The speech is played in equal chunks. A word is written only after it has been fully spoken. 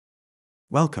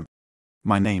Welcome.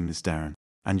 My name is Darren,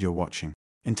 and you're watching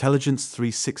Intelligence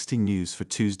 360 News for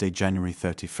Tuesday, January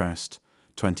 31st,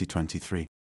 2023.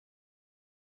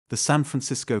 The San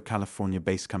Francisco,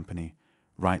 California-based company,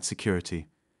 Riot Security,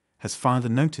 has filed a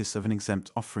notice of an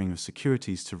exempt offering of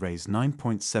securities to raise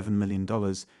 $9.7 million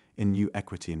in new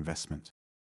equity investment.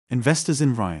 Investors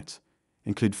in Riot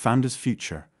include Founders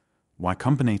Future, Y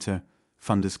Combinator,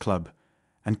 Funders Club,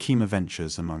 and Kima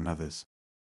Ventures, among others.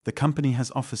 The company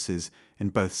has offices in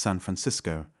both San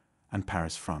Francisco and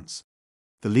Paris, France.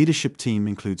 The leadership team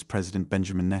includes President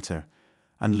Benjamin Netter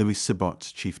and Louis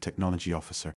Sibot, Chief Technology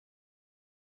Officer.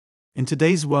 In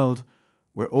today's world,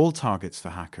 we're all targets for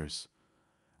hackers,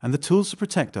 and the tools to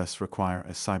protect us require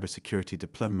a cybersecurity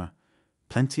diploma,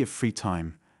 plenty of free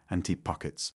time, and deep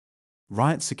pockets.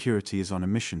 Riot Security is on a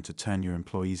mission to turn your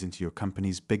employees into your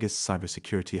company's biggest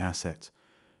cybersecurity asset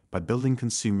by building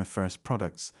consumer-first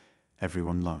products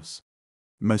everyone loves.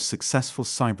 Most successful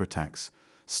cyberattacks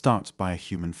start by a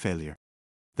human failure.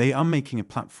 They are making a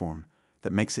platform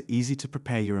that makes it easy to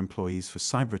prepare your employees for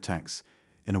cyberattacks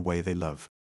in a way they love.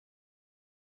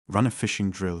 Run a phishing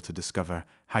drill to discover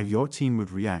how your team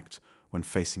would react when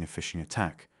facing a phishing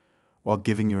attack, while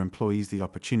giving your employees the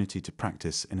opportunity to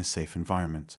practice in a safe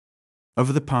environment.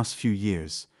 Over the past few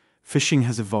years, phishing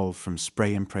has evolved from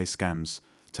spray-and-pray scams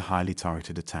to highly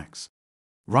targeted attacks.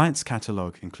 Riot's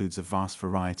catalog includes a vast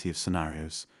variety of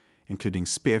scenarios, including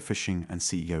spear phishing and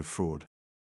CEO fraud.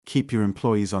 Keep your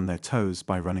employees on their toes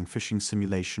by running phishing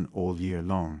simulation all year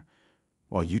long,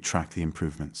 while you track the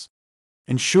improvements.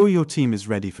 Ensure your team is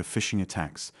ready for phishing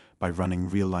attacks by running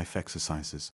real-life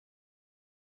exercises.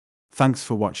 Thanks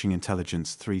for watching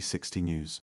Intelligence 360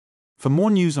 News. For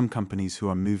more news on companies who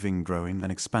are moving, growing,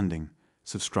 and expanding,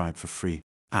 subscribe for free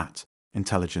at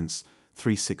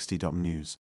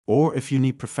intelligence360.news. Or if you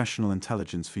need professional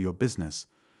intelligence for your business,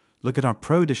 look at our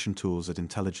Pro Edition tools at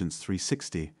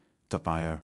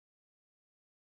intelligence360.io.